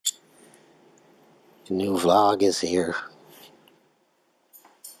The new vlog is here.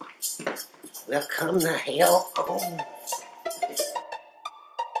 Welcome the hell home.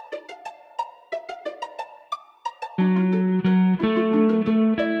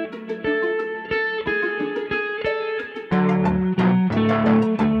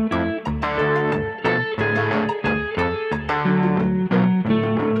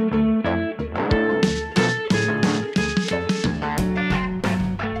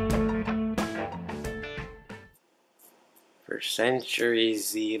 For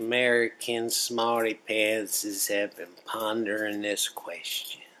centuries, the American smarty pantses have been pondering this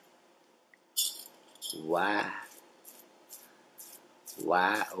question. Why?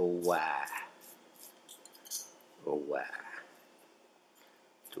 Why, oh why? Oh why?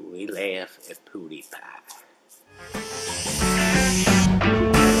 Do we laugh at Pewdiepie?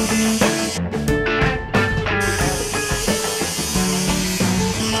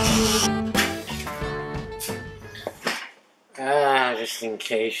 Just in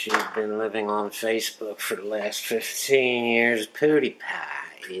case you've been living on Facebook for the last 15 years, Pewdiepie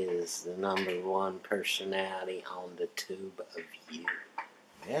is the #1 personality on the tube of you.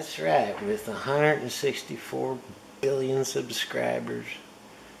 That's right, with 164 billion subscribers,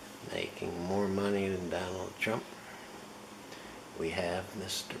 making more money than Donald Trump, we have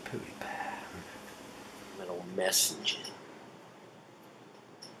Mr. Pewdiepie, little messenger.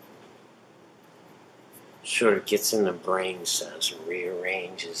 Sort of gets in the brain cells and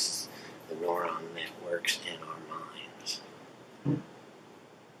rearranges the neuron networks in our minds. And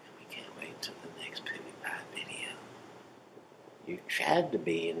we can't wait till the next Pewdiepie video. You tried to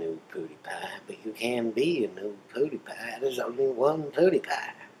be a new Pewdiepie, but you can't be a new Pewdiepie. There's only one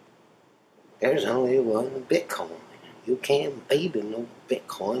Pewdiepie. There's only one Bitcoin. You can't be the new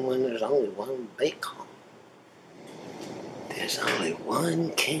Bitcoin when there's only one Bitcoin. There's only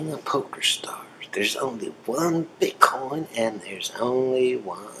one king of poker stars. There's only one Bitcoin, and there's only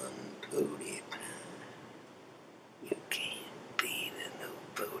one Pewdiepie. You can't be the new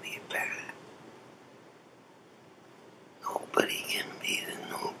Pewdiepie. Nobody can be the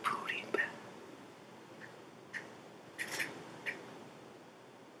new Pewdiepie.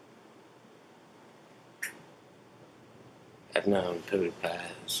 I've known Pewdiepie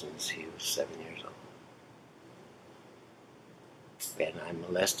since he was 7 years old. And I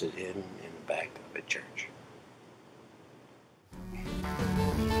molested him in the back of a church.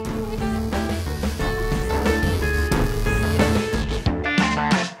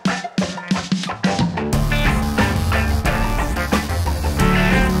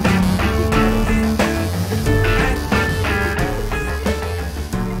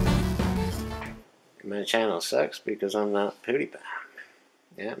 My channel sucks because I'm not Pewdiepie.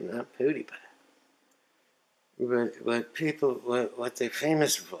 Yeah, I'm not Pewdiepie. But what the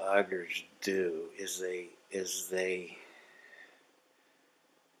famous vloggers do is they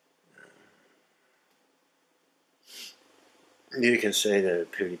you can say the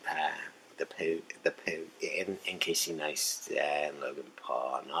Pewdiepie, the Pewd, and Casey Neistat and Logan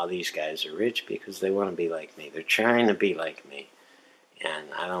Paul and all these guys are rich because they want to be like me. They're trying to be like me,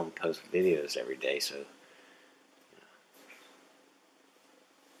 and I don't post videos every day, so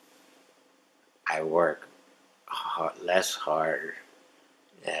I work less hard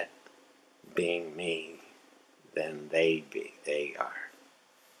at being me than they are.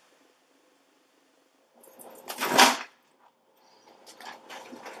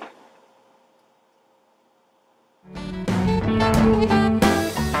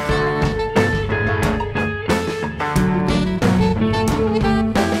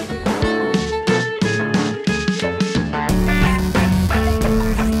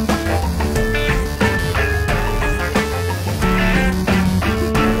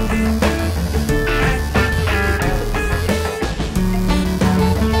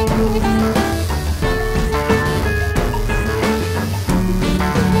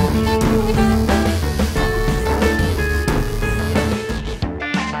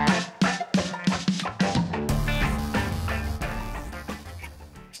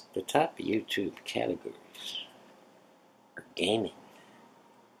 The top YouTube categories are gaming,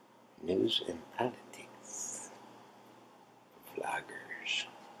 news and politics, vloggers,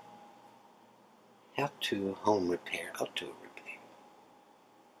 how-to home repair, auto repair,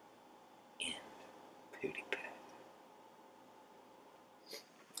 and Pewdiepie.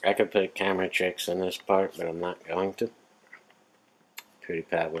 I could put camera tricks in this part, but I'm not going to.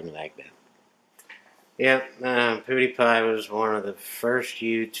 Pewdiepie wouldn't like that. Yep, Pewdiepie was one of the first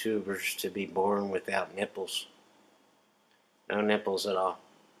YouTubers to be born without nipples. No nipples at all.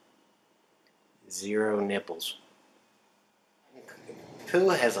 0 nipples. Pooh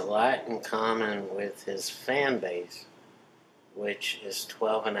has a lot in common with his fan base, which is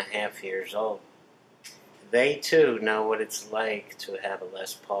 12 and a half years old. They too know what it's like to have a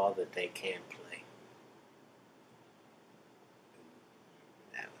Les Paul that they can't play.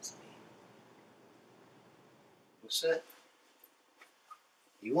 That was me. What's that?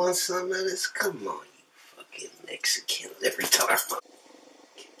 You want some of this? Come on, you fucking Mexican every time.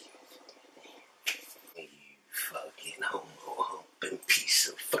 You fucking homo humping piece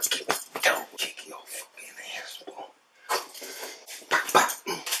of fucking don't kick your fucking ass, boy.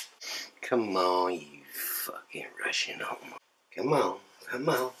 Come on, you fucking Russian homo. Come on, come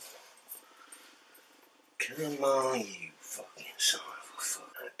on. Come on, you fucking son of a fucking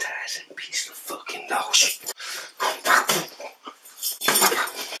appetizing piece of fucking dog shit.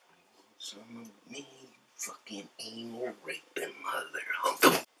 Some of me, you fucking anal raping mother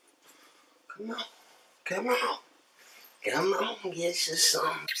hump. Come on, come on. Come on, get you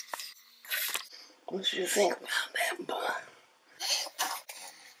some. What you think about that, boy?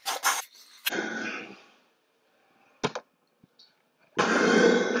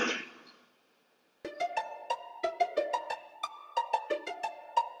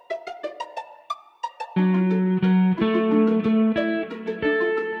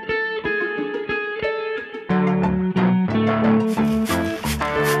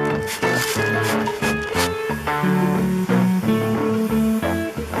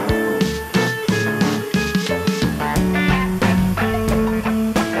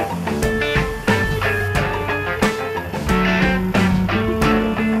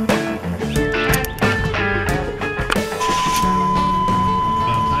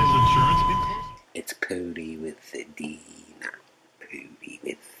 It's Pewdy with the D, not Pewdy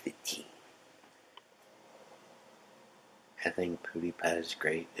with the T. I think Pewdiepie is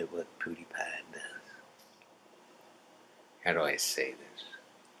great at what Pewdiepie does. How do I say this?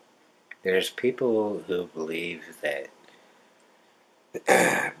 There's people who believe that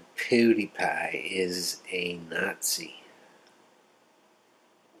Pewdiepie is a Nazi.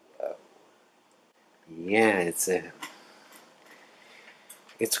 Whoa. Yeah,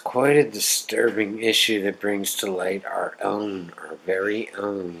 it's quite a disturbing issue that brings to light our very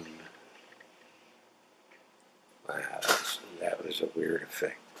own. Wow, that was a weird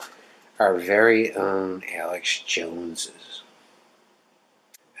effect. Our very own Alex Joneses.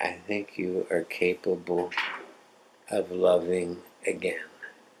 I think you are capable of loving again.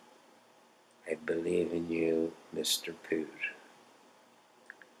 I believe in you, Mr. Pewd.